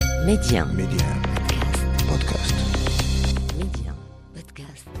ميديان بودكاست. ميديان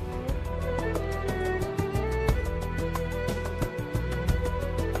بودكاست.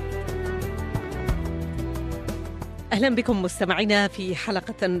 أهلا بكم مستمعينا في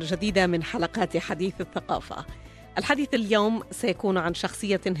حلقة جديدة من حلقات حديث الثقافة. الحديث اليوم سيكون عن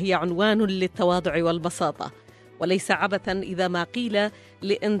شخصية هي عنوان للتواضع والبساطة، وليس عبثا إذا ما قيل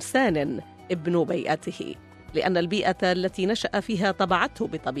لإنسان ابن بيئته، لأن البيئة التي نشأ فيها طبعته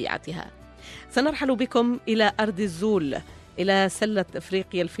بطبيعتها. سنرحل بكم إلى أرض الزول، إلى سلة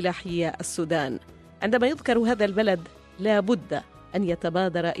إفريقيا الفلاحية السودان. عندما يذكر هذا البلد لا بد أن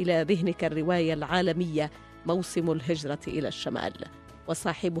يتبادر إلى ذهنك الرواية العالمية موسم الهجرة إلى الشمال،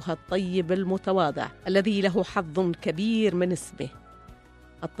 وصاحبها الطيب المتواضع الذي له حظ كبير من اسمه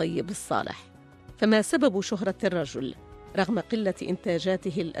الطيب الصالح. فما سبب شهرة الرجل رغم قلة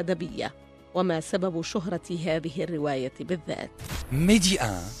إنتاجاته الأدبية؟ وما سبب شهرة هذه الرواية بالذات؟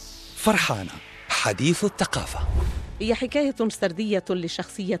 ميديان فرحانة حديث الثقافة. هي حكاية سردية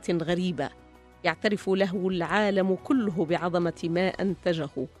لشخصية غريبة يعترف له العالم كله بعظمة ما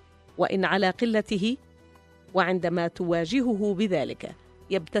أنتجه وإن على قلته، وعندما تواجهه بذلك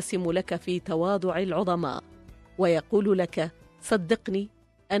يبتسم لك في تواضع العظماء ويقول لك: صدقني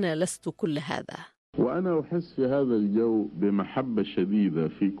أنا لست كل هذا. وأنا أحس في هذا الجو بمحبة شديدة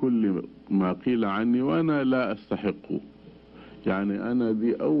في كل ما قيل عني وأنا لا أستحقه. يعني أنا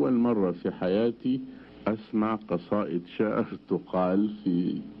دي أول مرة في حياتي أسمع قصائد شعر تقال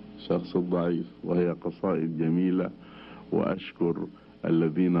في شخص الضعيف، وهي قصائد جميلة وأشكر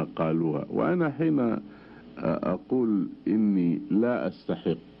الذين قالوها. وأنا حين أقول إني لا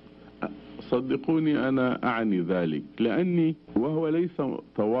أستحق، صدقوني أنا أعني ذلك، لأني وهو ليس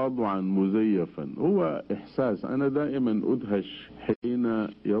تواضعا مزيفا، هو إحساس. أنا دائما أدهش حين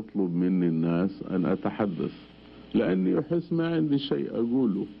يطلب مني الناس أن أتحدث، لأني أحس ما عندي شيء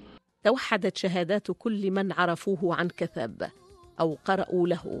أقوله. توحدت شهادات كل من عرفوه عن كثب أو قرأوا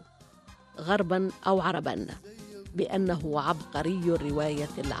له غربا أو عربا بأنه عبقري الرواية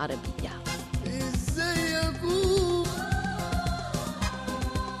العربية.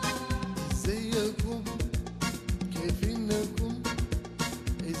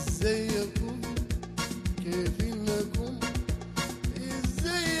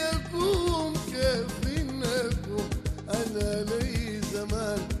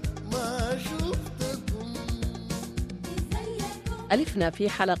 ألفنا في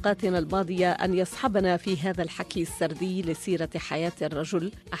حلقاتنا الماضية أن يصحبنا في هذا الحكي السردي لسيرة حياة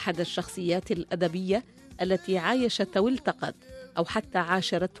الرجل أحد الشخصيات الأدبية التي عايشت أو التقت أو حتى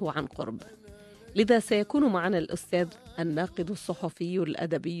عاشرته عن قرب. لذا سيكون معنا الأستاذ الناقد الصحفي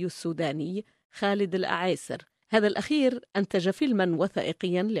الأدبي السوداني خالد الأعيسر. هذا الأخير أنتج فيلما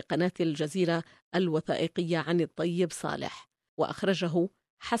وثائقيا لقناة الجزيرة الوثائقية عن الطيب صالح، وأخرجه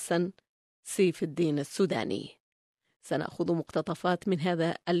حسن سيف الدين السوداني. سنأخذ مقتطفات من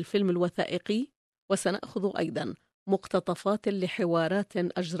هذا الفيلم الوثائقي، وسنأخذ أيضا مقتطفات لحوارات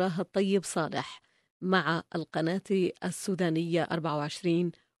أجراها الطيب صالح مع القناة السودانية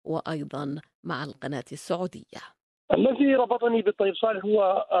 24 وأيضا مع القناة السعودية. الذي ربطني بالطيب صالح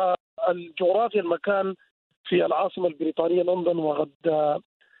هو الجغرافيا، المكان في العاصمة البريطانية لندن، وقد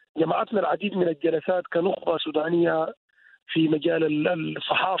جمعتنا العديد من الجلسات كنخبة سودانية في مجال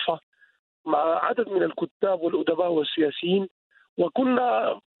الصحافة مع عدد من الكتاب والأدباء والسياسيين،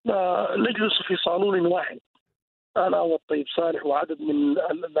 وكنا نجلس في صالون واحد أنا والطيب صالح وعدد من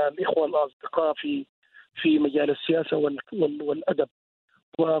الإخوة الأصدقاء في مجال السياسة والأدب.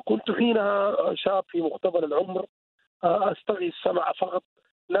 وكنت حينها شاب في مقتبل العمر، أستغي السمع فقط،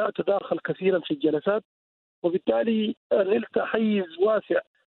 لا أتداخل كثيرا في الجلسات، وبالتالي نلت حيز واسع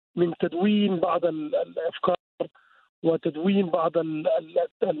من تدوين بعض الأفكار وتدوين بعض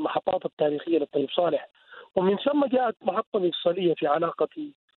المحطات التاريخية للطيب صالح. ومن ثم جاءت محطة مفصلية في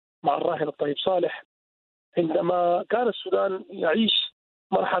علاقتي مع الراحل الطيب صالح عندما كان السودان يعيش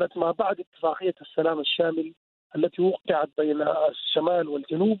مرحلة ما بعد اتفاقية السلام الشامل التي وقعت بين الشمال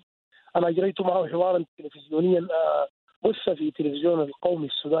والجنوب. أنا أجريت معه حوارا تلفزيونيا بث في تلفزيون القومي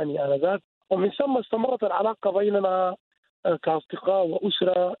السوداني آنذاك، ومن ثم استمرت العلاقة بيننا كأصدقاء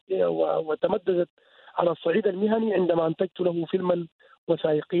وأسرة، وتمددت على الصعيد المهني عندما أنتجت له فيلما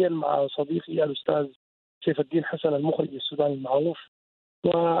وثائقيا مع صديقي الأستاذ سيف الدين حسن المخرج السوداني المعروف،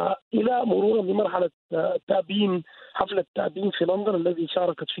 وإلى مرورا بمرحلة التأبين، حفل التأبين في لندن الذي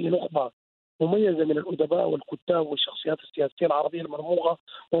شاركت فيه نخبة مميزة من الأدباء والكتاب والشخصيات السياسية العربية المرموقة.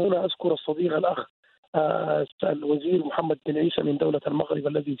 وهنا أذكر الصديق الأخ الوزير محمد بن عيسى من دولة المغرب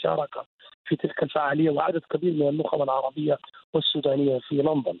الذي شارك في تلك الفعالية، وعدد كبير من النخب العربية والسودانية في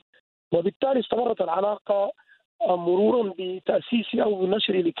لندن. وبالتالي استمرت العلاقة مرورا بتأسيسي أو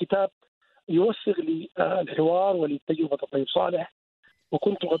نشري لكتاب يوثق للحوار ولتجربة الطيب صالح،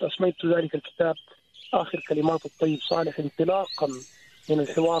 وكنت قد أسميت ذلك الكتاب آخر كلمات الطيب صالح انطلاقا من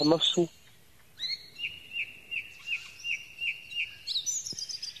الحوار نفسه.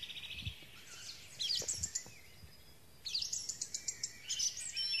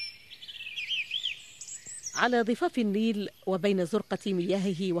 على ضفاف النيل وبين زرقة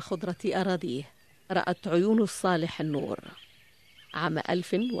مياهه وخضرة أراضيه رأت عيون الصالح النور. عام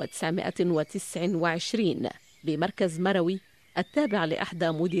 1929 بمركز مروي التابع لإحدى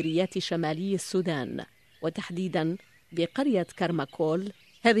مديريات شمالي السودان، وتحديدا بقرية كرمكول،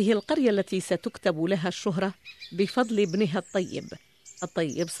 هذه القرية التي ستكتب لها الشهرة بفضل ابنها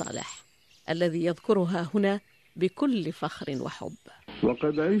الطيب صالح، الذي يذكرها هنا بكل فخر وحب.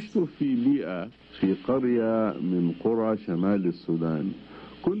 وقد عشت في بيئة في قرية من قرى شمال السودان،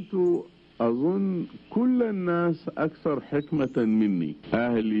 كنت أظن كل الناس أكثر حكمة مني،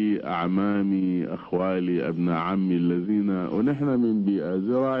 أهلي، أعمامي، أخوالي، أبناء عمي الذين ونحن من بيئة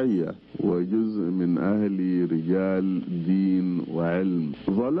زراعية، وجزء من أهلي رجال دين وعلم.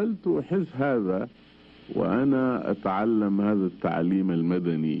 ظللت أحس هذا وأنا أتعلم هذا التعليم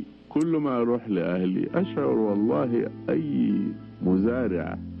المدني. كل ما أروح لأهلي أشعر والله أي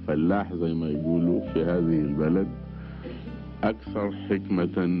مزارع فلاح زي ما يقولوا في هذه البلد أكثر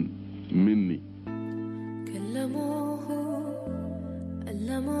حكمة مني. كلموه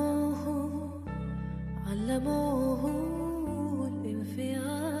علموه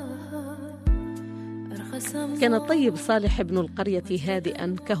الانفعال. كان الطيب صالح ابن القرية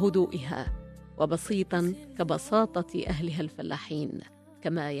هادئا كهدوئها، وبسيطا كبساطة أهلها الفلاحين،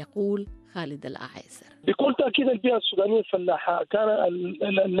 كما يقول خالد الأعازر. بكل تأكيد البيئة السودانية الفلاحة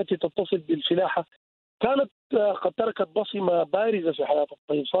التي تتصل بالفلاحة كانت قد تركت بصمة بارزة في حياة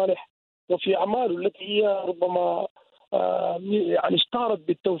الطيب صالح وفي أعماله التي هي ربما يعني اشتهرت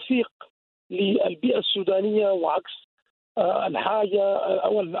بالتوثيق للبيئة السودانية وعكس الحاجة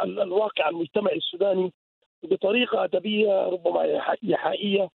أو الواقع المجتمعي السوداني بطريقة أدبية ربما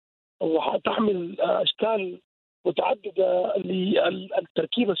إيحائية، وتحمل أشكال متعددة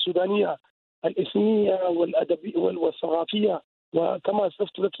للتركيبة السودانية الإثنية والأدبية والثقافية. وكما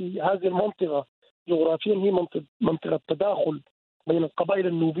أسلفت لك هذه المنطقة جغرافيا هي منطقة تداخل بين القبائل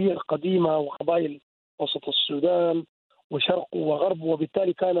النوبية القديمة وقبائل وسط السودان وشرقه وغربه،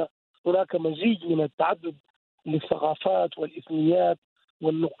 وبالتالي كان هناك مزيج من التعدد للثقافات والإثنيات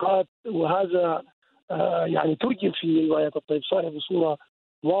والنقاط، وهذا يعني ترجم في رواية الطيب صالح بصورة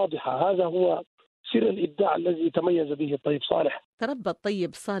واضحة. هذا هو سر الإبداع الذي تميز به الطيب صالح. تربى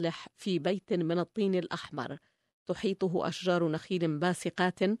الطيب صالح في بيت من الطين الأحمر تحيطه أشجار نخيل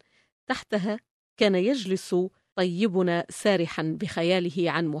باسقات، تحتها كان يجلس طيبنا سارحا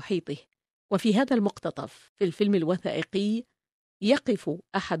بخياله عن محيطه. وفي هذا المقتطف في الفيلم الوثائقي يقف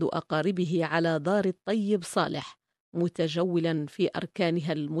أحد أقاربه على دار الطيب صالح متجولا في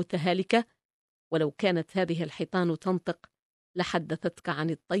أركانها المتهالكة، ولو كانت هذه الحيطان تنطق لحدثتك عن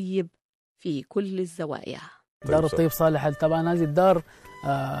الطيب في كل الزوايا. دار الطيب صالح طبعا هذه الدار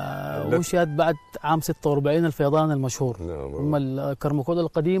وشيت بعد عام 46 الفيضان المشهور، هم كرمكول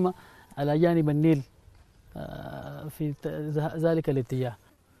القديمة على جانب النيل في ذلك الاتجاه.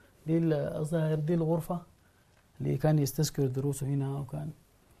 دي الظاهر دي الغرفة اللي كان يستذكر دروسه هنا، وكان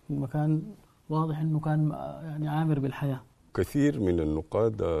مكان واضح انه كان يعني عامر بالحياة. كثير من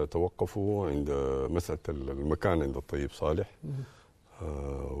النقاد توقفوا عند مسألة المكان عند الطيب صالح،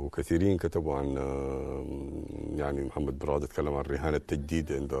 وكثيرين كتبوا عن يعني محمد براد تكلم عن رهان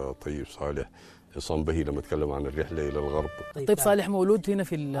التجديد عند الطيب صالح، عصام بهي لما تكلم عن الرحلة إلى الغرب. الطيب صالح مولود هنا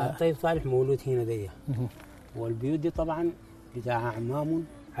في الطيب صالح مولود هنا دي، والبيوت دي طبعا بتاع أعمام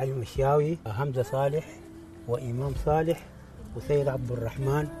علي مشاوي، همزة صالح وإمام صالح وسيد عبد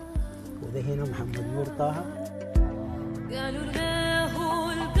الرحمن، وده هنا محمد نور طه. قالوا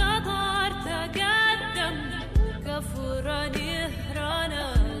له القطر تقدم وكفران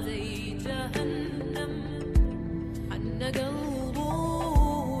يهرانا زي جهنم، حن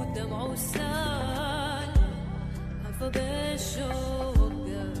قلبه دمعه سال هفى بالشوق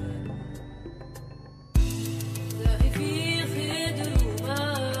زاهي في خدره ما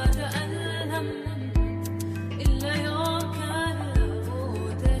تألم إلا يوم كان له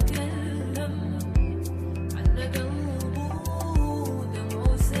تكلم، حن قلبه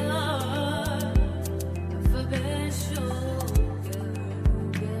دمعه سال هفى بالشوق.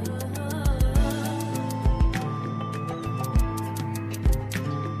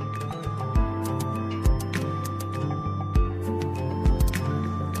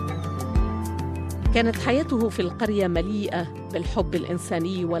 كانت حياته في القرية مليئة بالحب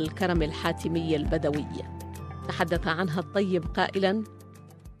الإنساني والكرم الحاتمي البدوي، تحدث عنها الطيب قائلاً: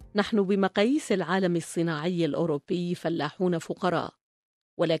 نحن بمقاييس العالم الصناعي الأوروبي فلاحون فقراء،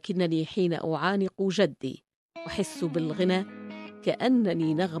 ولكنني حين أعانق جدي أحس بالغنى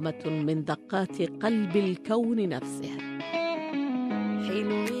كأنني نغمة من دقات قلب الكون نفسه.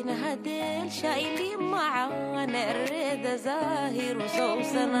 حلوين هديل شايلين معانا الريدة زاهر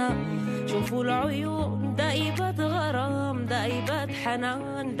وسوسنة، شوفوا العيون دايبة غرام دايبة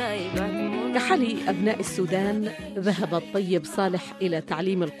حنان دايبة. كحال أبناء السودان ذهب الطيب صالح إلى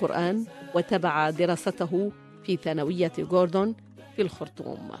تعليم القرآن وتبع دراسته في ثانوية غوردون في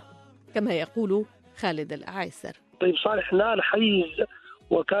الخرطوم، كما يقول خالد الأعيسر. طيب صالح نال حيز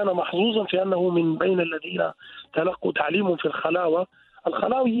وكان محظوظا في أنه من بين الذين تلقوا تعليم في الخلاوة.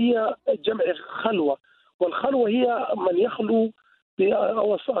 الخلاوة هي جمع خلوة، والخلوة هي من يخلو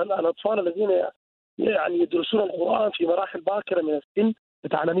الأطفال الذين يعني يدرسون القرآن في مراحل باكرة من السن.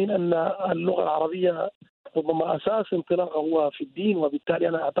 تعلمين أن اللغة العربية ربما أساس انطلاقه هو في الدين، وبالتالي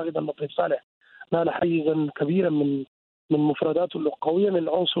أنا أعتقد أن الطيب صالح نال حيزا كبيرا من مفرداته اللغوية من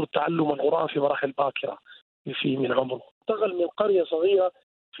عنصر تعلم القرآن في مراحل باكرة من عمره. انتقل من قرية صغيرة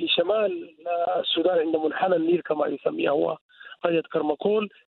في شمال السودان عند منحنى النيل كما يسميها هو قرية كرمكول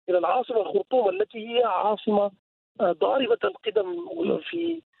إلى العاصمة الخرطوم التي هي عاصمة ضاربة القدم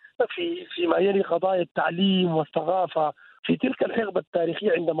فيما يلي قضايا التعليم والثقافة. في تلك الحقبة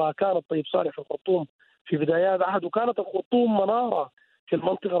التاريخية عندما كان الطيب صالح في الخرطوم في بدايات عهده كانت الخرطوم منارة في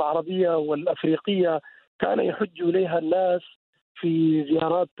المنطقة العربية والأفريقية، كان يحج إليها الناس في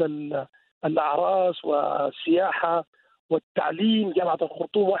زيارات الأعراس والسياحة والتعليم. جامعة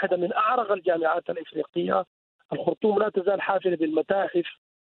الخرطوم واحدة من أعرق الجامعات الإفريقية. الخرطوم لا تزال حافلة بالمتاحف،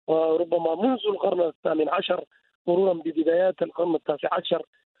 وربما منذ القرن الثامن عشر مرورا ببدايات القرن التاسع عشر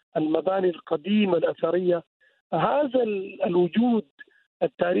المباني القديمة الأثرية. هذا الوجود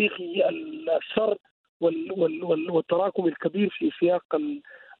التاريخي الثر والتراكم الكبير في سياق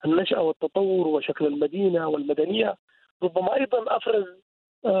النشأة والتطور وشكل المدينة والمدنية ربما أيضا أفرز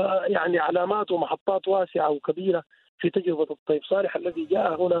يعني علامات ومحطات واسعة وكبيرة في تجربة الطيب صالح الذي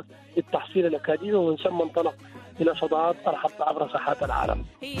جاء هنا للتحصيل الأكاديمي ومن ثم انطلق إلى فضاءات أرحب عبر ساحات العالم.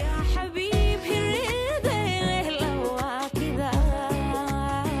 يا حبيبي لو كذا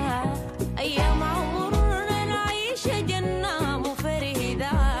أيام عمرنا نعيش جنة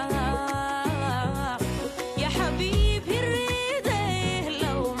مفرهدة. يا حبيبي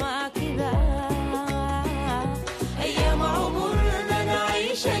لو ما كذا أيام عمرنا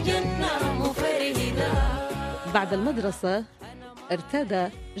نعيش جنة مفرهدة. بعد المدرسة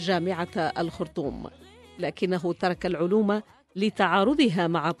ارتاد جامعة الخرطوم، لكنه ترك العلوم لتعارضها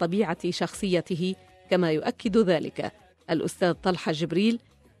مع طبيعة شخصيته، كما يؤكد ذلك الأستاذ طلحة جبريل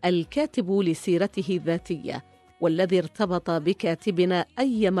الكاتب لسيرته الذاتية والذي ارتبط بكاتبنا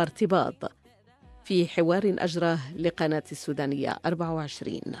أيما ارتباط في حوار أجراه لقناة السودانية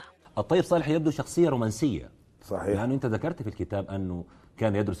 24. الطيب صالح يبدو شخصية رومانسية. صحيح. لأنه أنت ذكرت في الكتاب أنه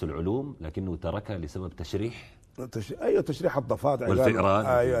كان يدرس العلوم لكنه تركها لسبب تشريح. ايوه تشريح الضفادع والفئران.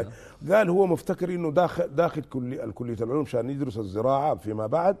 أيوة. قال هو مفتكر انه داخل كلية العلوم عشان يدرس الزراعة فيما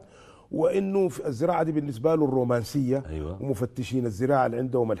بعد، وانه في الزراعة دي بالنسبة له الرومانسية. أيوة. ومفتشين الزراعة اللي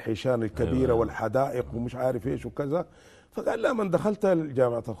عندهم الحيشان الكبيرة. أيوة. والحدائق ومش عارف ايش وكذا. فقال لا، من دخلت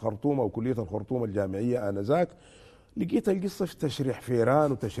جامعة الخرطوم او كلية الخرطوم الجامعية انذاك لقيت القصة في تشريح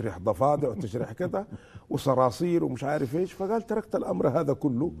فيران وتشريح ضفادع وتشريح كذا وصراصير ومش عارف ايش. فقال تركت الامر هذا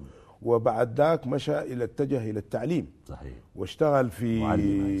كله، وبعد ذاك اتجه الى التعليم. صحيح. واشتغل في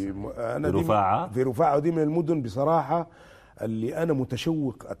رفاعة. في رفاعة، ودي من المدن بصراحة اللي انا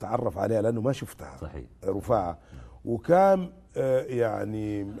متشوق اتعرف عليها لانه ما شفتها. صحيح. رفاعة. وكان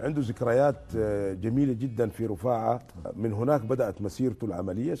يعني عنده ذكريات جميلة جدا في رفاعة. من هناك بدأت مسيرته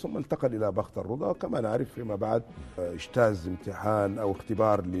العملية، ثم انتقل إلى بخت الرضا، وكما نعرف فيما بعد اجتاز امتحان أو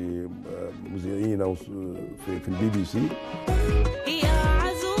اختبار لمذيعين أو في البي بي سي. يا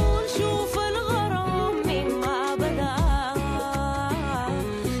عزول شوف الغرام مما بدأ،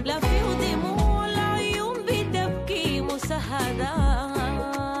 لا في دموع العيون بتبكي مسهدة.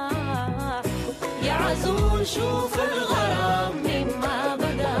 يا عزول شوف الغرام مما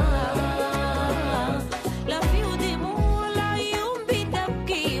بدأ، لا في دموع العيون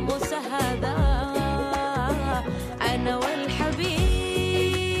بتبكي مسهدة. أنا والحبيب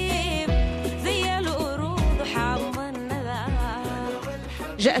زي الورود حام الندى.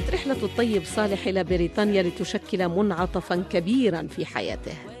 جاءت رحلة الطيب صالح إلى بريطانيا لتشكل منعطفاً كبيراً في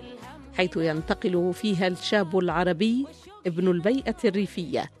حياته، حيث ينتقل فيها الشاب العربي ابن البيئة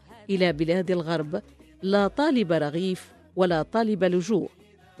الريفية إلى بلاد الغرب، لا طالب رغيف ولا طالب لجوء،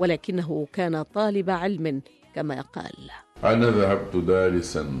 ولكنه كان طالب علم كما قال. أنا ذهبت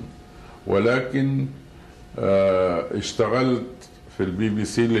دارسا، ولكن اشتغلت في البي بي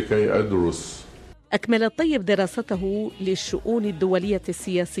سي لكي أدرس. أكمل الطيب دراسته للشؤون الدولية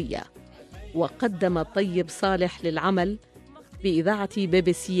السياسية، وقدم الطيب صالح للعمل بإذاعة بي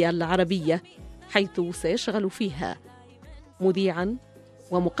بي سي العربية، حيث سيشغل فيها مذيعاً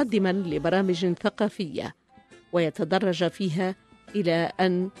ومقدماً لبرامج ثقافية، ويتدرج فيها إلى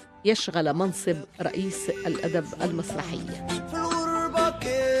أن يشغل منصب رئيس الأدب المسرحي.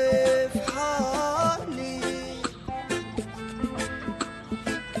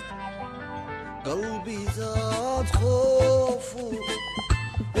 قلبي زاد خوفه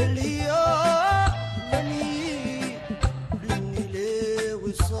اللي يأمني مني ليه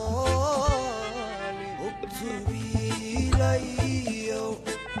وصالي اكتبي لي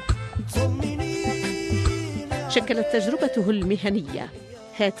طمني. شكلت تجربته المهنية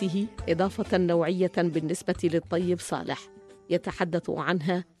هاته إضافة نوعية بالنسبة للطيب صالح، يتحدث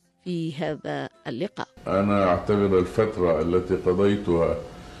عنها في هذا اللقاء. أنا أعتبر الفترة التي قضيتها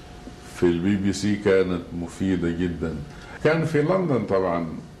في البي بي سي كانت مفيدة جدا. كان في لندن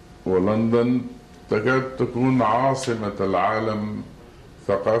طبعا، ولندن تكاد تكون عاصمة العالم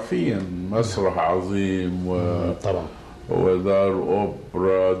ثقافيا، مسرح عظيم طبعا ودار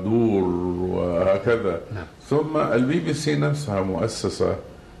أوبرا دور وهكذا. ثم البي بي سي نفسها مؤسسة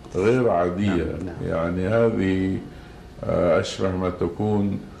غير عادية. يعني هذه أشبه ما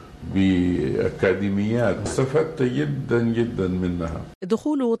تكون بأكاديميات، استفدت جدا جدا منها.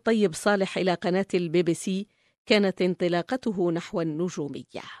 دخول الطيب صالح إلى قناة البي بي سي كانت انطلاقته نحو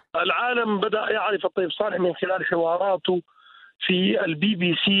النجومية. العالم بدأ يعرف الطيب صالح من خلال حواراته في البي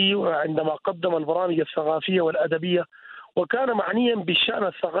بي سي عندما قدم البرامج الثقافية والأدبية، وكان معنيا بالشأن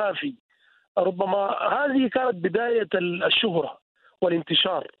الثقافي. ربما هذه كانت بداية الشهرة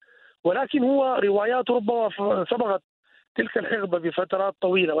والانتشار، ولكن هو رواياته ربما سبقت تلك الحقبة بفترات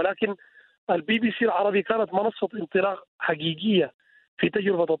طويلة، ولكن البي بي سي العربي كانت منصة انطلاق حقيقية في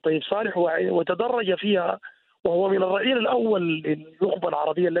تجربة الطيب صالح، وتدرج فيها، وهو من الرعيل الأول للنخبة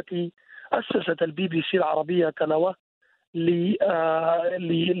العربية التي أسست البي بي سي العربية كنواة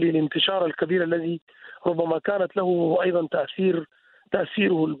للانتشار الكبير الذي ربما كانت له أيضا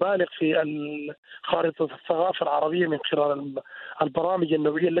تأثيره البالغ في خارطة الثقافة العربية من خلال البرامج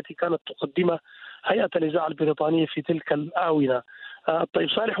النوعية التي كانت تقدمها هيئة الإذاعة البريطانية في تلك الآونة. الطيب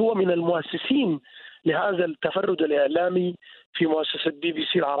صالح هو من المؤسسين لهذا التفرد الإعلامي في مؤسسة بي بي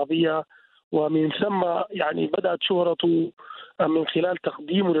سي العربية، ومن ثم يعني بدأت شهرته من خلال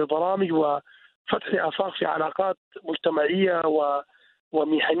تقديمه للبرامج وفتح آفاق في علاقات مجتمعية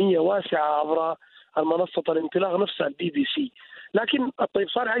ومهنية واسعة عبر المنصة الانطلاق نفسها البي بي سي. لكن الطيب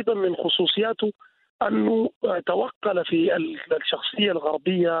صالح أيضا من خصوصياته أنه توقل في الشخصية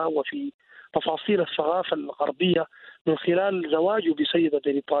الغربية وفي تفاصيل الثقافة الغربية من خلال زواجه بسيدة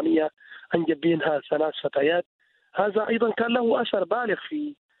بريطانية أنجب منها 3 فتيات. هذا أيضا كان له أثر بالغ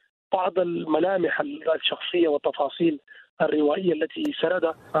في بعض الملامح الشخصية والتفاصيل الروائية التي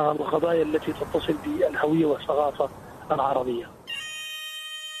سردها والقضايا التي تتصل بالهوية والثقافة العربية.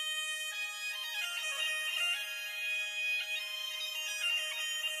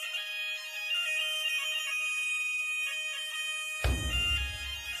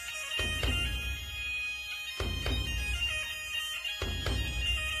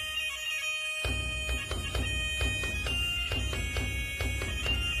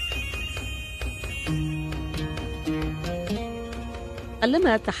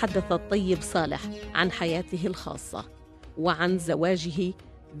 قلما تحدث الطيب صالح عن حياته الخاصة وعن زواجه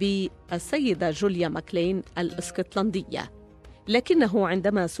بالسيدة جوليا ماكلين الاسكتلندية، لكنه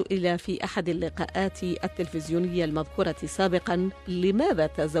عندما سئل في أحد اللقاءات التلفزيونية المذكورة سابقاً لماذا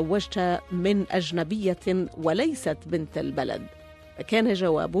تزوجت من أجنبية وليست بنت البلد، فكان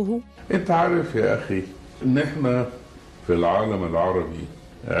جوابه: أنت عارف يا أخي، نحن في العالم العربي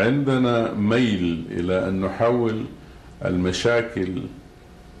عندنا ميل إلى أن نحول المشاكل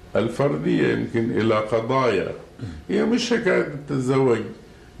الفردية يمكن إلى قضايا. هي مش حكاية تتزوج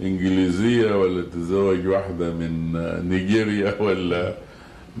إنجليزية ولا تتزوج واحدة من نيجيريا ولا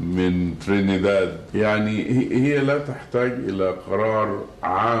من ترينيداد. يعني هي لا تحتاج إلى قرار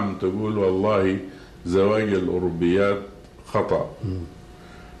عام تقول والله زواج الأوروبيات خطأ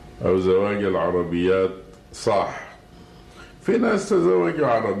أو زواج العربيات صح. في ناس تزوجوا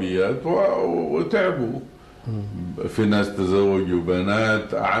عربيات وتعبوا، في ناس تزوجوا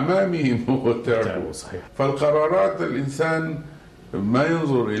بنات أعمامهم وتعبوا. فالقرارات الإنسان ما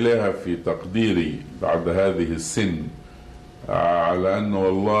ينظر إليها في تقديري بعد هذه السن على أنه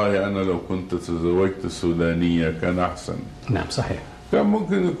والله أنا لو كنت تزوجت السودانية كان أحسن. نعم صحيح، كان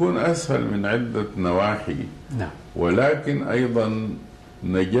ممكن يكون أسهل من عدة نواحي. نعم. ولكن أيضا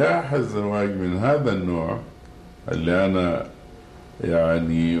نجاح الزواج من هذا النوع اللي أنا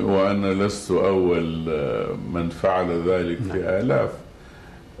يعني وأنا لست أول من فعل ذلك في آلاف.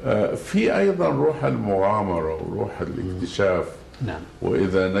 في أيضا روح المغامرة وروح الاكتشاف. نعم.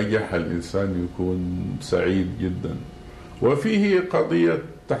 وإذا نجح الإنسان يكون سعيد جدا. وفيه قضية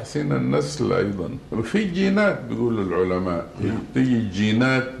تحسين النسل أيضا. في جينات بيقول العلماء، تيجي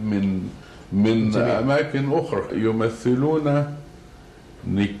الجينات من أماكن أخرى يمثلون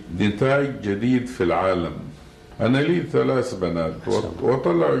نتاج جديد في العالم. أنا لي 3 بنات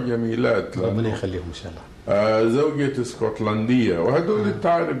وطلعوا جميلات، ربنا يخليهم إن شاء الله. زوجة اسكتلندية، وهدول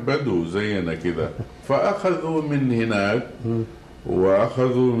تعرف بدو زينا كده. فأخذوا من هناك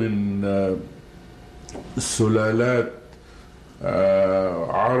وأخذوا من السلالات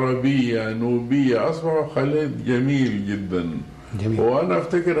عربية نوبية، أصبحوا خليط جميل جدا. جميل. وأنا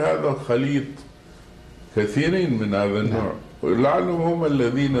أفتكر هذا الخليط كثيرين من هذا النوع، لعلهم هم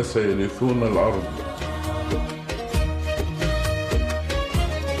الذين سيرثون الأرض.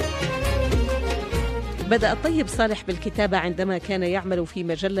 بدأ الطيب صالح بالكتابة عندما كان يعمل في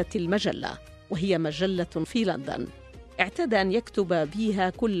مجلة المجلة، وهي مجلة في لندن. اعتاد أن يكتب بها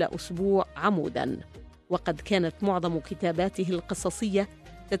كل أسبوع عموداً، وقد كانت معظم كتاباته القصصية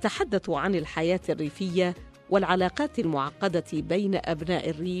تتحدث عن الحياة الريفية والعلاقات المعقدة بين أبناء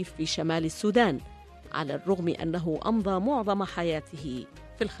الريف في شمال السودان، على الرغم أنه أمضى معظم حياته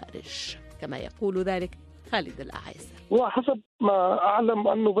في الخارج، كما يقول ذلك خالد الأعز. وحسب ما أعلم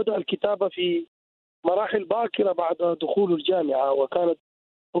أنه بدأ الكتابة في مراحل باكرة بعد دخول الجامعة، وكانت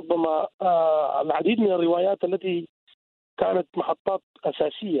ربما العديد من الروايات التي كانت محطات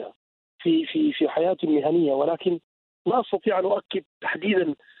أساسية في حياته المهنية، ولكن لا أستطيع أن أؤكد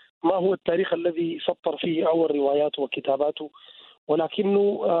تحديدا ما هو التاريخ الذي سطر فيه أول رواياته وكتاباته،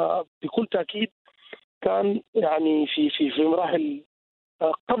 ولكنه بكل تأكيد كان يعني في مراحل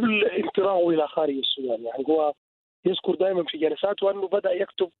قبل انطلاقه إلى خارج السودان. يعني هو يذكر دائما في جلساته أنه بدأ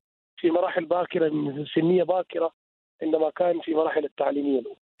يكتب في مراحل باكرة من سنية باكرة عندما كان في مراحل التعليمية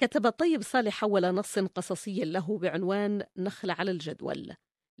الأولى. كتب الطيب صالح أول نص قصصي له بعنوان نخل على الجدول،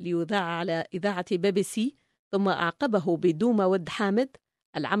 ليذاع على إذاعة BBC، ثم أعقبه بدوم ود حامد،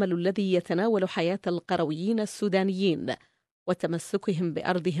 العمل الذي يتناول حياة القرويين السودانيين وتمسكهم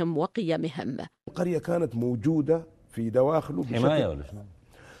بأرضهم وقيمهم. القرية كانت موجودة في دواخله حماية ولا شنو؟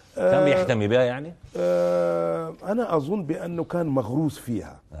 كان بيهتم بها يعني؟ أنا أظن بأنه كان مغروس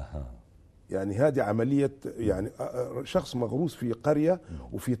فيها. يعني هذه عملية، يعني شخص مغروس في قرية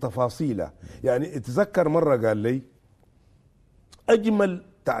وفي تفاصيله. يعني اتذكر مرة قال لي أجمل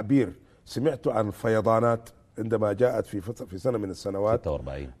تعبير سمعته عن فيضانات عندما جاءت في سنة من السنوات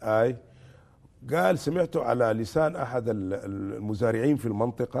 46. قال سمعته على لسان أحد المزارعين في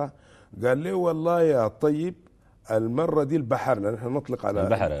المنطقة، قال لي والله يا طيب المرة دي البحر، نحن نطلق على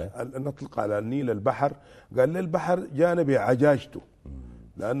البحر، نطلق على النيل البحر، قال لي البحر جانا بعجاجته،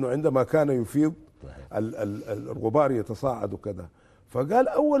 لأنه عندما كان يفيض الغبار يتصاعد وكذا. فقال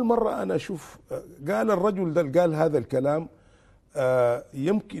أول مرة أنا أشوف، قال الرجل ده قال هذا الكلام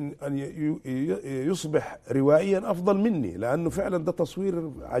يمكن أن يصبح روائيا أفضل مني، لأنه فعلا ده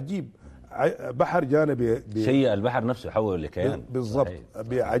تصوير عجيب. بحر جانا شيء البحر نفسه يحول لكيان بالضبط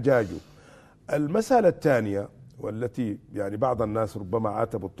بعجاجه. المسألة الثانية والتي يعني بعض الناس ربما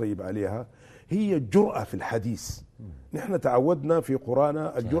عاتبوا الطيب عليها هي الجرأة في الحديث. نحن تعودنا في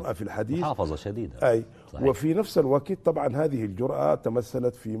قرانا الجرأة في الحديث، محافظة شديدة. أي صحيح. وفي نفس الوقت طبعا هذه الجرأة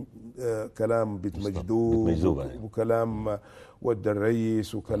تمثلت في كلام بيت مجدوب وكلام ود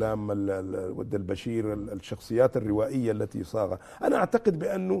الرئيس وكلام ود البشير، الشخصيات الروائية التي صاغها. أنا أعتقد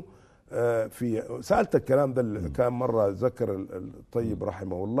بأنه في سألت الكلام ده كان مرة ذكر الطيب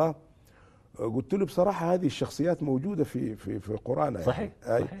رحمه الله، قلت له بصراحة هذه الشخصيات موجودة في قرانا. صحيح.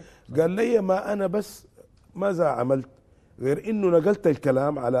 يعني صحيح. قال لي ما أنا بس ماذا عملت غير إنه نقلت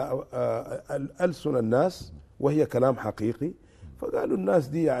الكلام على ألسن الناس وهي كلام حقيقي، فقالوا الناس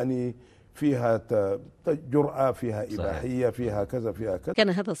دي يعني فيها جرأة، فيها إباحية، فيها كذا فيها كذا. كان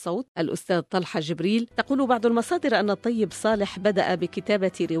هذا الصوت الأستاذ طلحة جبريل. تقول بعض المصادر أن الطيب صالح بدأ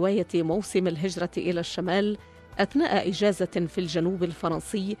بكتابة رواية موسم الهجرة إلى الشمال أثناء إجازة في الجنوب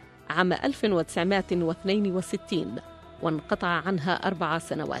الفرنسي عام 1962، وانقطع عنها 4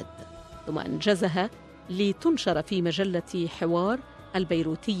 سنوات، ثم أنجزها لتنشر في مجلة حوار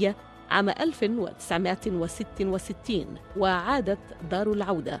البيروتية عام 1966، وعادت دار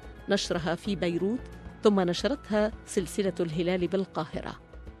العودة نشرها في بيروت، ثم نشرتها سلسلة الهلال بالقاهرة.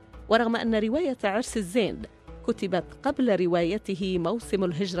 ورغم أن رواية عرس الزين كتبت قبل روايته موسم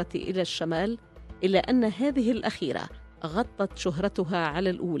الهجرة إلى الشمال، إلا أن هذه الأخيرة غطت شهرتها على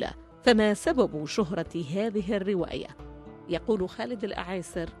الأولى. فما سبب شهرة هذه الرواية؟ يقول خالد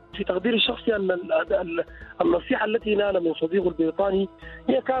الأعيسر: في تقديري الشخصي أن النصيحة التي نال من صديقه البريطاني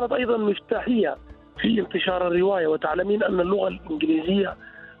هي كانت أيضا مفتاحية في انتشار الرواية. وتعلمين أن اللغة الإنجليزية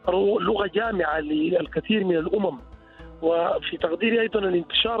لغة جامعة للكثير من الأمم، وفي تقديري أيضا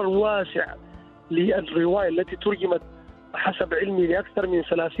الانتشار الواسع للرواية التي ترجمت حسب علمي لأكثر من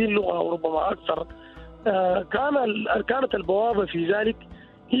 30 لغة أو ربما أكثر، كانت البوابة في ذلك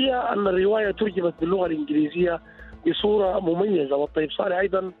هي أن الرواية ترجمت باللغة الإنجليزية بصورة مميزة. والطيب صالح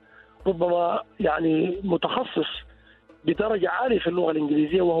أيضا ربما يعني متخصص بدرجة عالية في اللغة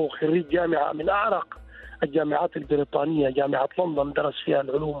الإنجليزية، وهو خريج جامعة من أعرق الجامعات البريطانية، جامعة لندن، درس فيها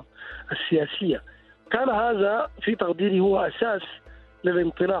العلوم السياسية. كان هذا في تقديري هو أساس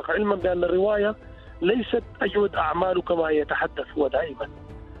للانطلاق، علما بأن الرواية ليست أجود أعمال كما يتحدث هو دائما.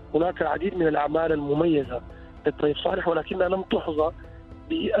 هناك العديد من الأعمال المميزة للطيب صالح، ولكنها لم تحظى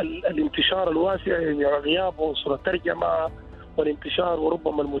بالانتشار الواسع لغياب عنصر الترجمة والانتشار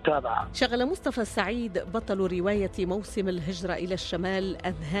وربما المتابعة. شغل مصطفى السعيد بطل رواية موسم الهجرة إلى الشمال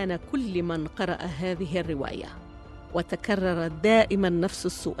أذهان كل من قرأ هذه الرواية، وتكرر دائما نفس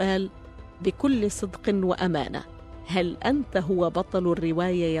السؤال بكل صدق وأمانة: هل أنت هو بطل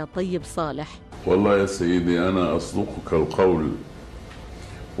الرواية يا طيب صالح؟ والله يا سيدي أنا أصدقك القول،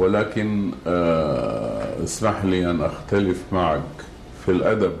 ولكن اسمح لي أن أختلف معك في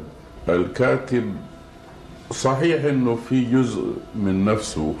الأدب. الكاتب صحيح أنه في جزء من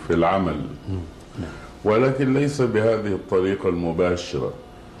نفسه في العمل، ولكن ليس بهذه الطريقة المباشرة،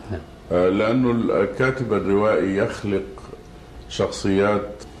 لأنه الكاتب الروائي يخلق شخصيات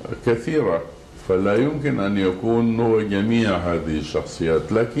كثيرة، فلا يمكن أن يكون هو جميع هذه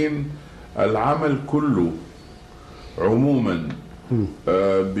الشخصيات، لكن العمل كله عموما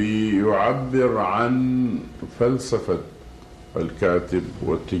بيعبر عن فلسفة الكاتب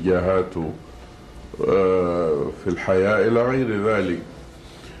واتجاهاته في الحياة إلى غير ذلك.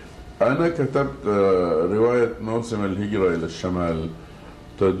 أنا كتبت رواية موسم الهجرة إلى الشمال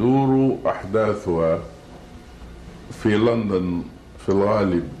تدور أحداثها في لندن في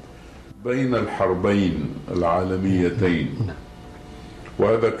الغالب بين الحربين العالميتين،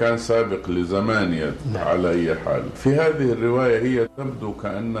 وهذا كان سابق لزمانية على أي حال. في هذه الرواية هي تبدو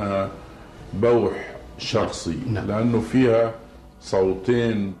كأنها بوح شخصي، لأنه فيها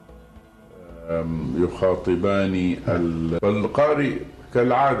صوتين يخاطبان القارئ.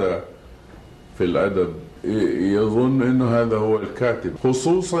 كالعادة في الأدب يظن أنه هذا هو الكاتب،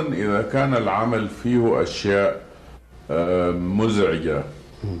 خصوصا إذا كان العمل فيه أشياء مزعجة،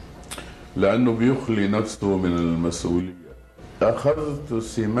 لأنه بيخلي نفسه من المسؤولية. أخذت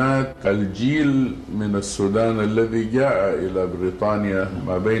سمات الجيل من السودان الذي جاء إلى بريطانيا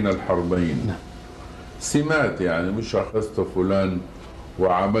ما بين الحربين، سمات، يعني مش أخذت فلان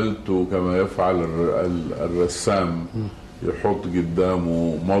وعملت كما يفعل الرسام يحط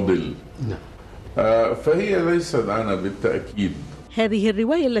قدامه موديل، فهي ليست أنا بالتأكيد. هذه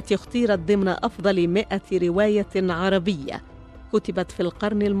الرواية التي اختيرت ضمن أفضل 100 رواية عربية كتبت في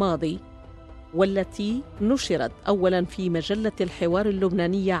القرن الماضي، والتي نشرت أولاً في مجلة الحوار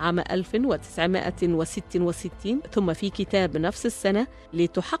اللبنانية عام 1966 ثم في كتاب نفس السنة،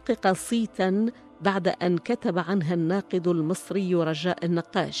 لتحقق صيتاً بعد أن كتب عنها الناقد المصري رجاء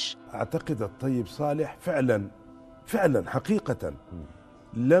النقاش. أعتقد الطيب صالح فعلا حقيقة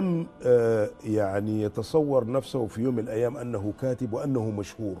لم يعني يتصور نفسه في يوم من الأيام أنه كاتب وأنه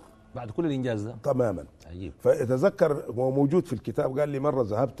مشهور بعد كل الإنجاز ده تماما. عجيب. فأتذكر هو موجود في الكتاب، قال لي مرة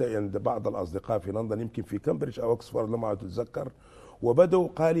ذهبت عند بعض الأصدقاء في لندن، يمكن في كامبريدج أو أكسفورد لما أتذكر، وبدأوا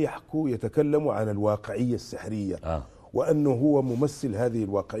قال يتكلموا عن الواقعية السحرية وأنه هو ممثل هذه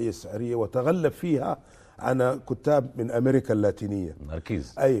الواقعية السحرية، وتغلب فيها عن كتاب من أمريكا اللاتينية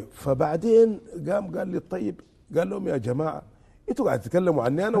مركز. أي فبعدين قال لي الطيب، قال لهم يا جماعة انتوا قاعد تتكلموا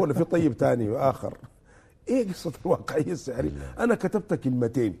عني أنا ولا في طيب تاني آخر؟ إيه قصة الواقعية السحرية؟ أنا كتبت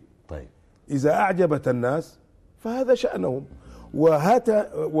كلمتين، طيب إذا أعجبت الناس فهذا شأنهم،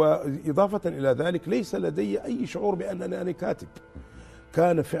 وإضافة إلى ذلك ليس لدي أي شعور بأنني أنا كاتب.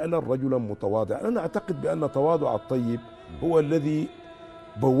 كان فعلا رجلا متواضعا. أنا أعتقد بأن تواضع الطيب هو الذي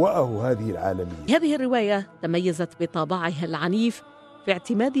بوأه هذه العالمية. هذه الرواية تميزت بطابعها العنيف في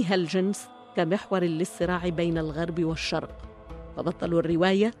اعتمادها الجنس كمحور للصراع بين الغرب والشرق. فبطل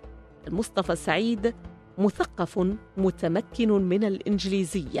الرواية مصطفى السعيد مثقف متمكن من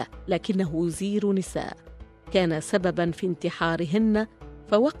الإنجليزية، لكنه يزير نساء كان سبباً في انتحارهن،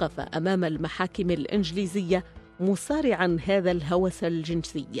 فوقف أمام المحاكم الإنجليزية مصارعاً هذا الهوس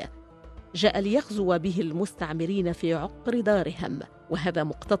الجنسي. جاء ليغزو به المستعمرين في عقر دارهم. وهذا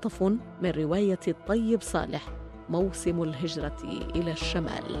مقتطف من رواية الطيب صالح موسم الهجرة إلى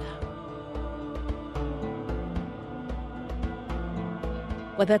الشمال.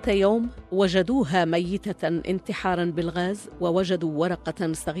 وذات يوم وجدوها ميتة انتحاراً بالغاز، ووجدوا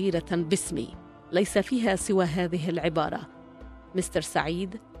ورقة صغيرة باسمي ليس فيها سوى هذه العبارة: مستر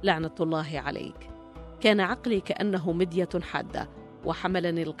سعيد لعنة الله عليك. كان عقلي كأنه مدية حادة،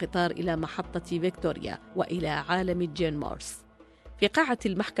 وحملني القطار إلى محطة فيكتوريا وإلى عالم جين مورس. في قاعة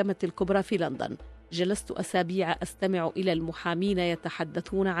المحكمة الكبرى في لندن جلست أسابيع أستمع إلى المحامين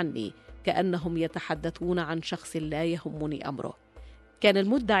يتحدثون عني كأنهم يتحدثون عن شخص لا يهمني أمره. كان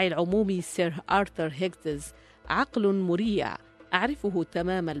المدعي العمومي سير آرثر هيغتز عقل مريع أعرفه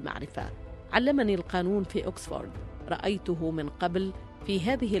تمام المعرفة. علمني القانون في أكسفورد، رأيته من قبل في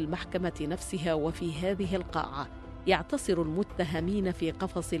هذه المحكمة نفسها وفي هذه القاعة يعتصر المتهمين في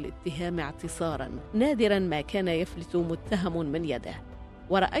قفص الاتهام اعتصاراً نادراً ما كان يفلت متهم من يده.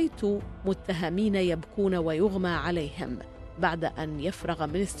 ورأيت متهمين يبكون ويغمى عليهم بعد أن يفرغ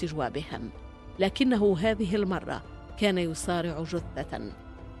من استجوابهم، لكنه هذه المرة كان يصارع جثة.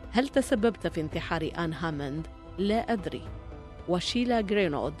 هل تسببت في انتحار آن هاموند؟ لا أدري. وشيلا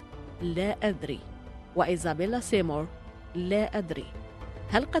غرينود؟ لا أدري. وإيزابيلا سيمور؟ لا أدري.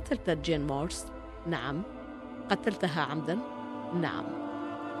 هل قتلت جين مورس؟ نعم. قتلتها عمدا؟ نعم.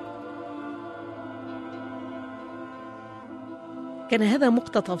 كان هذا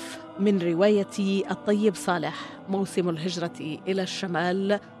مقتطف من رواية الطيب صالح، موسم الهجرة إلى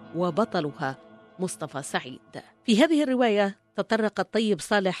الشمال، وبطلها مصطفى سعيد. في هذه الرواية تطرق الطيب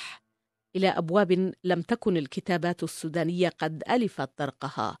صالح إلى أبواب لم تكن الكتابات السودانية قد ألفت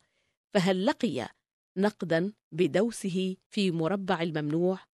طرقها، فهل لقي نقدا بدوسه في مربع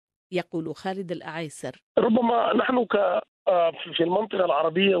الممنوع؟ يقول خالد الأعيسر: ربما نحن في المنطقة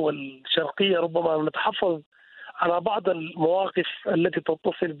العربية والشرقية ربما نتحفظ على بعض المواقف التي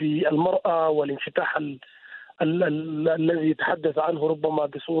تتصل بالمرأة والانفتاح الذي يتحدث عنه ربما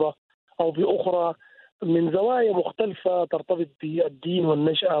بصورة أو بأخرى من زوايا مختلفة ترتبط بالدين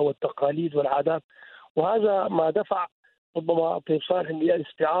والنشأة والتقاليد والعادات، وهذا ما دفع ربما الطيب صالح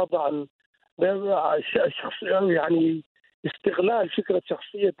للاستعاضة عن يعني استغلال فكرة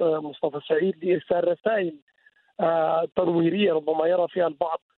شخصية مصطفى سعيد لإرسال رسائل تنويرية ربما يرى فيها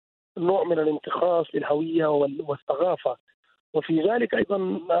البعض نوع من الانتقاص للهوية والثقافة. وفي ذلك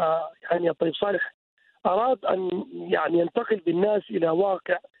أيضا يعني الطيب صالح أراد أن يعني ينتقل بالناس إلى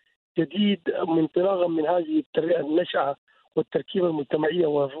واقع جديد انطلاقا من هذه النشأة والتركيبة المجتمعية،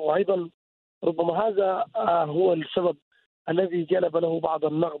 وأيضا ربما هذا هو السبب الذي جلب له بعض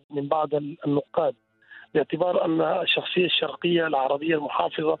النقد من بعض النقاد، باعتبار أن الشخصية الشرقية العربية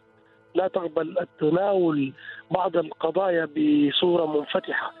المحافظة لا تقبل التناول بعض القضايا بصورة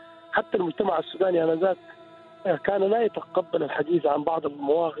منفتحة. حتى المجتمع السوداني آنذاك كان لا يتقبل الحديث عن بعض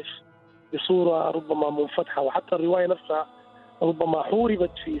المواقف بصورة ربما منفتحة، وحتى الرواية نفسها ربما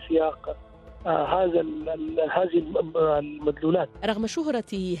حوربت في سياق هذه المدلولات. رغم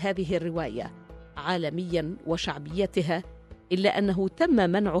شهرة هذه الرواية عالميا وشعبيتها، إلا أنه تم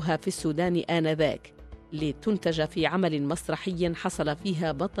منعها في السودان آنذاك لتنتج في عمل مسرحي حصل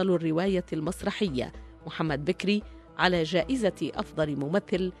فيها بطل الرواية المسرحية محمد بكري على جائزة أفضل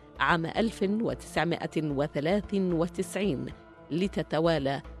ممثل عام 1993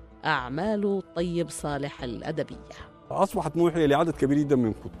 لتتوالى أعمال الطيب صالح الأدبية. أصبحت موحية لعدد كبير جدا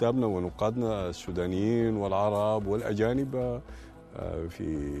من كتابنا ونقادنا السودانيين والعرب والأجانب في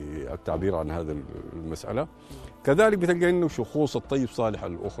التعبير عن هذا المسألة. كذلك بتلقى أنه شخوص الطيب صالح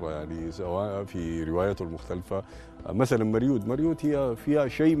الأخرى يعني سواء في رواياته المختلفة، مثلا مريود هي فيها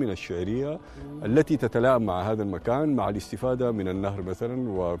شيء من الشعرية التي تتلائم مع هذا المكان، مع الاستفادة من النهر مثلا،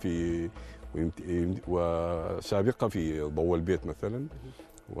 وسابقة في ضوء البيت مثلا،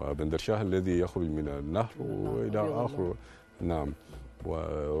 وبندرشاه الذي يخرج من النهر وإلى آخره، نعم،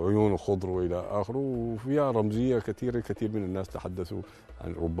 وعيونه خضر وإلى آخره. وفيها رمزية كثير من الناس تحدثوا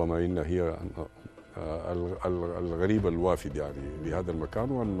عن ربما إنها هي الغريب الوافد يعني لهذا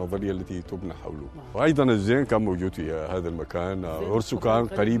المكان والنظرية التي تبنى حوله. وأيضا الزين كان موجود في هذا المكان، عرسه كان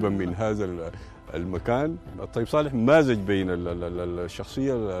قريبا من هذا المكان. الطيب صالح مازج بين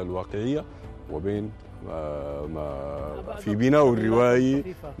الشخصية الواقعية وبين ما في بناء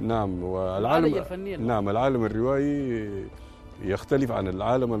الروائي، نعم، والعالم العالم الروائي يختلف عن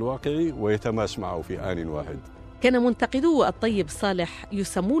العالم الواقعي ويتماس معه في آن واحد. كان منتقدو الطيب صالح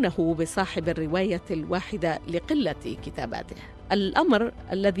يسمونه بصاحب الرواية الواحدة لقلة كتاباته، الأمر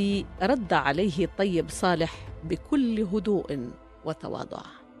الذي رد عليه الطيب صالح بكل هدوء وتواضع.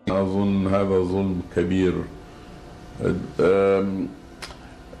 أظن هذا ظلم كبير.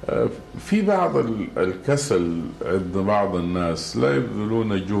 في بعض الكسل عند بعض الناس لا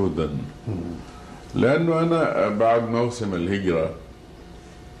يبذلون جهدا، لأنه أنا بعد موسم الهجرة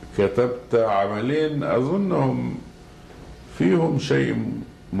كتبت عملين أظنهم فيهم شيء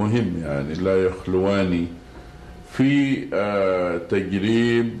مهم، يعني لا يخلوان في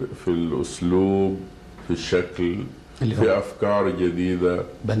تجريب في الأسلوب، في الشكل، في أفكار جديدة.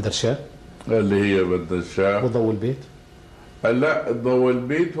 بندرشاه اللي هي بندرشاه وضوء البيت. لا، ضوء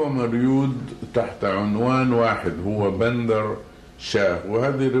البيت هو مريود تحت عنوان واحد، هو بندر شاه،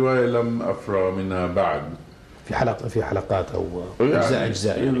 وهذه الرواية لم أفرغ منها بعد. في حلقات أو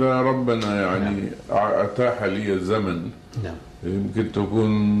أجزاء يعني إذا ربنا يعني أتاح لي الزمن. نعم. يمكن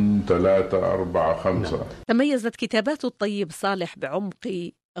تكون 3 4 5. نعم. تميزت كتابات الطيب صالح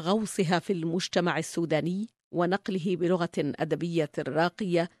بعمق غوصها في المجتمع السوداني ونقله بلغة أدبية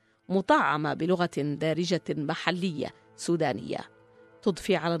راقية مطعمة بلغة دارجة محلية سودانية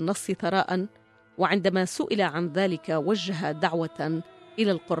تضفي على النص ثراء. وعندما سئل عن ذلك وجه دعوة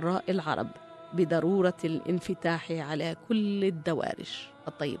إلى القراء العرب بضرورة الانفتاح على كل الدوارج.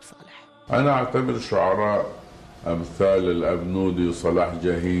 الطيب صالح: أنا أعتبر شعراء أمثال الأبنودي وصلاح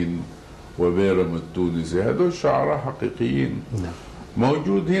جاهين وبيرم التونسي هذول شعراء حقيقيين. نعم.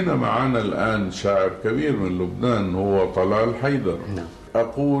 موجود هنا معنا الآن شاعر كبير من لبنان هو طلال حيدر. نعم.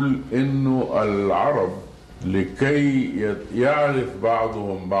 أقول إنه العرب لكي يعرف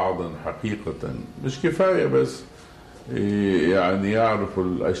بعضهم بعضا حقيقة، مش كفاية بس يعني يعرفوا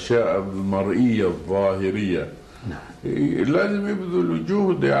الأشياء المرئية الظاهرية. نعم. لازم يبذلوا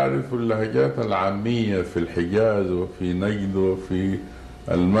جهد يعرفوا اللهجات العامية في الحجاز وفي نجد وفي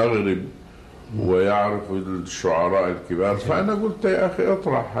المغرب، ويعرفوا الشعراء الكبار. فأنا قلت يا أخي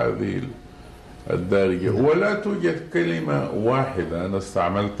اطرح هذه الدارجة، ولا توجد كلمة واحدة أنا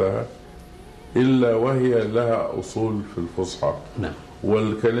استعملتها إلا وهي لها أصول في الفصحى. نعم.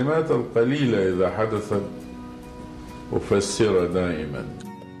 والكلمات القليلة إذا حدثت أفسر دائما.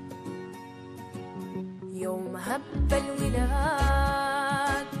 يوم هب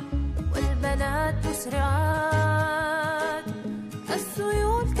الولاد والبنات مسرعات،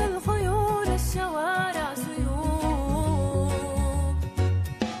 السيول كالخيول الشوارع سيول،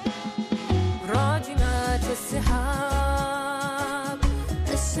 راجمات السحاب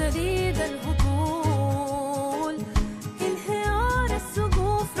الشديد الهطول، انهيار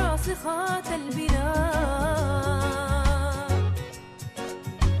السقوف راسخات البناء،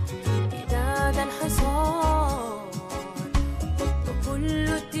 إداد الحصار وكل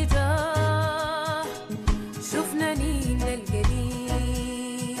اتجاه، شفنا نيل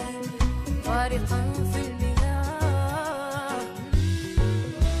القديم غارقا في المياه.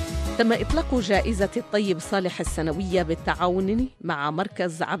 تم إطلاق جائزة الطيب صالح السنوية بالتعاون مع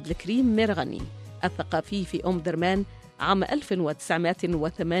مركز عبد الكريم مرغني الثقافي في أم درمان عام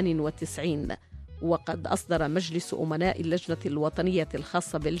 1998، وقد أصدر مجلس أمناء اللجنة الوطنية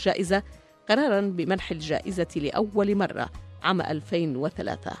الخاصة بالجائزة قراراً بمنح الجائزة لأول مرة عام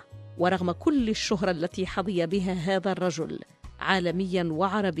 2003. ورغم كل الشهرة التي حظي بها هذا الرجل عالمياً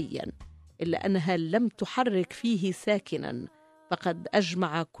وعربياً، إلا أنها لم تحرك فيه ساكناً، فقد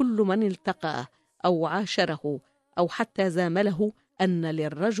أجمع كل من التقاه أو عاشره أو حتى زامله أن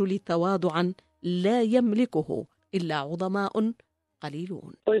للرجل تواضعاً لا يملكه إلا عظماء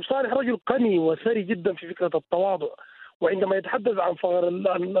قليلون. طيب صالح رجل غني وثري جدا في فكرة التواضع، وعندما يتحدث عن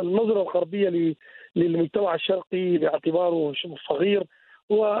النظرة الغربية للمجتمع الشرقي باعتباره صغير،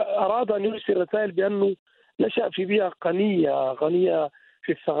 وأراد أن يرسل رسائل بأنه نشأ في بيئة غنية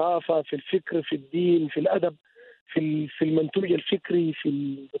في الثقافة، في الفكر، في الدين، في الأدب، في المنتوج الفكري، في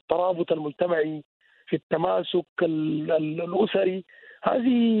الترابط المجتمعي، في التماسك الأسري.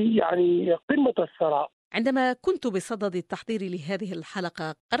 هذه يعني قمة الثراء. عندما كنت بصدد التحضير لهذه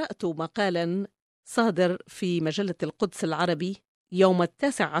الحلقة قرأت مقالاً صادر في مجلة القدس العربي يوم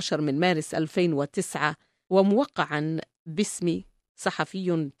 19 من مارس 2009، وموقعاً باسم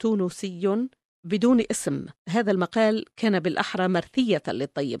صحفي تونسي بدون اسم. هذا المقال كان بالأحرى مرثية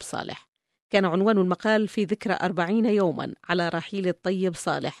للطيب صالح. كان عنوان المقال في ذكرى 40 يوماً على رحيل الطيب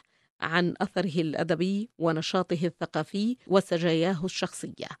صالح، عن أثره الأدبي ونشاطه الثقافي وسجاياه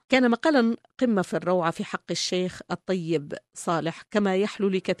الشخصية. كان مقالا قمة في الروعة في حق الشيخ الطيب صالح، كما يحلو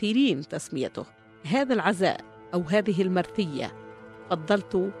لكثيرين تسميته. هذا العزاء أو هذه المرثية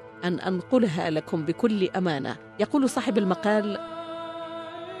فضلت أن أنقلها لكم بكل أمانة. يقول صاحب المقال: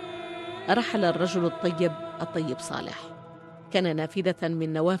 رحل الرجل الطيب صالح، كان نافذة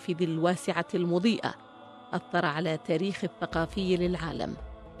من نوافذ الواسعة المضيئة، أثر على تاريخ الثقافي للعالم.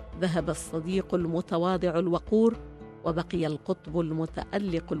 ذهب الصديق المتواضع الوقور، وبقي القطب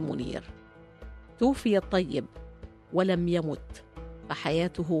المتألق المنير. توفي الطيب ولم يمت،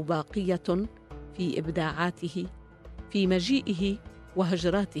 فحياته باقية في إبداعاته، في مجيئه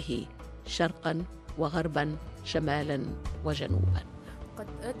وهجراته شرقاً وغرباً، شمالاً وجنوباً. قد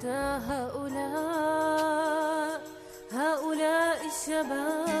أتى هؤلاء هؤلاء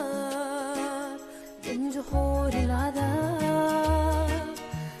الشباب من جحور العذاب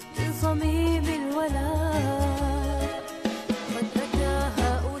من صميم الولاء قد أتى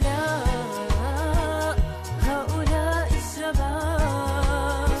هؤلاء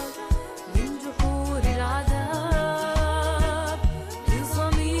الشباب من جحور العذاب من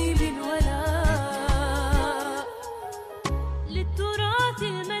صميم الولاء للتراث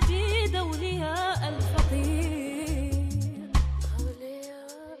المجيد أولياء الفقير.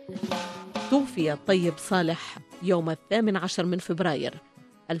 توفي الطيب صالح يوم 18 من فبراير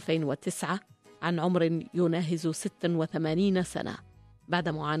 2009 عن عمر يناهز 86 سنة بعد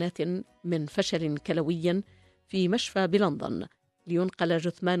معاناة من فشل كلوي في مشفى بلندن، لينقل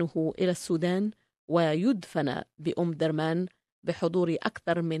جثمانه إلى السودان ويدفن بأم درمان بحضور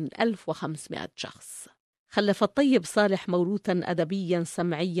أكثر من 1500 شخص. خلف الطيب صالح موروثا أدبيا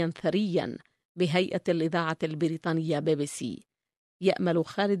سمعيا ثريا بهيئة الإذاعة البريطانية BBC، يأمل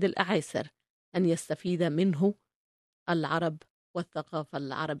خالد الأعيسر أن يستفيد منه العرب والثقافة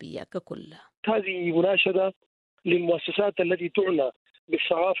العربية ككل. هذه مناشدة للمؤسسات التي تعنى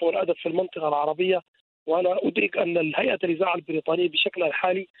بالثقافة والأدب في المنطقة العربية، وأنا أدرك أن الهيئة الإذاعة البريطانية بشكلها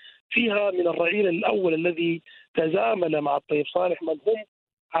الحالي فيها من الرعيل الأول الذي تزامن مع الطيب صالح، من هم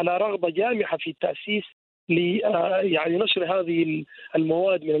على رغبة جامحة في التأسيس يعني نشر هذه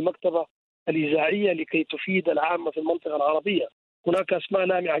المواد من المكتبة الإذاعية لكي تفيد العامة في المنطقة العربية. هناك أسماء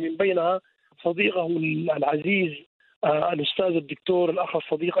لامعة من بينها صديقه العزيز الأستاذ الدكتور الأخ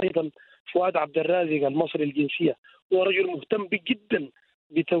الصديق أيضا فؤاد عبد الرازق المصري الجنسية، هو رجل مهتم جدا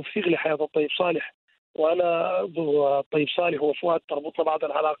بتوثيق لحياة الطيب صالح، وأنا الطيب صالح وفؤاد تربطنا بعض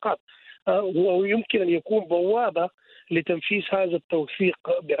العلاقات، ويمكن أن يكون بوابة لتنفيذ هذا التوثيق،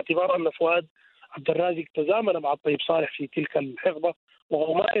 باعتبار أن فؤاد عبد الرازق تزامن مع الطيب صالح في تلك الحقبة،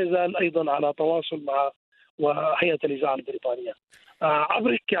 وهو ما يزال أيضا على تواصل مع وهيئة الإذاعة البريطانية.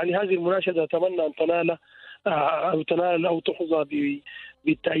 عبرك يعني هذه المناشدة أتمنى أن تنال أو تحظى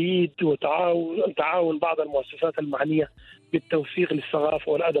بالتأييد وتعاون بعض المؤسسات المعنية بالتوثيق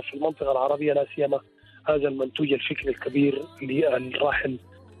للثقافة والأدب في المنطقة العربية، لا سيما هذا المنتوج الفكري الكبير للراحل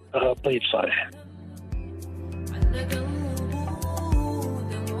الطيب صالح.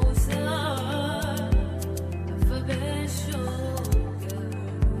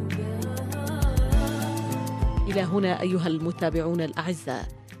 إلى هنا أيها المتابعون الأعزاء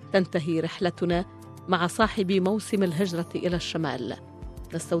تنتهي رحلتنا مع صاحب موسم الهجرة إلى الشمال.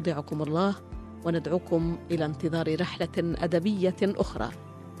 نستودعكم الله وندعوكم إلى انتظار رحلة أدبية أخرى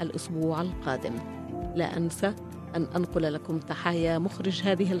الأسبوع القادم. لا أنسى أن أنقل لكم تحايا مخرج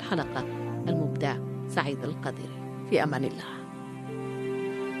هذه الحلقة المبدع سعيد القادري. في أمان الله.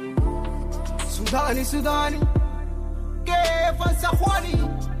 سوداني سوداني كيف أنسى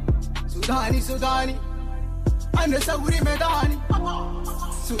أخواني، سوداني سوداني أنا ثوري ميداني،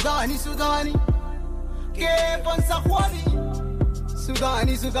 سوداني سوداني كيف أنسى أخواني،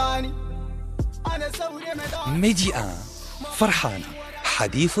 سوداني سوداني أنا ثوري ميداني. ميدي آن فرحانة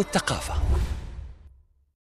حديث الثقافة.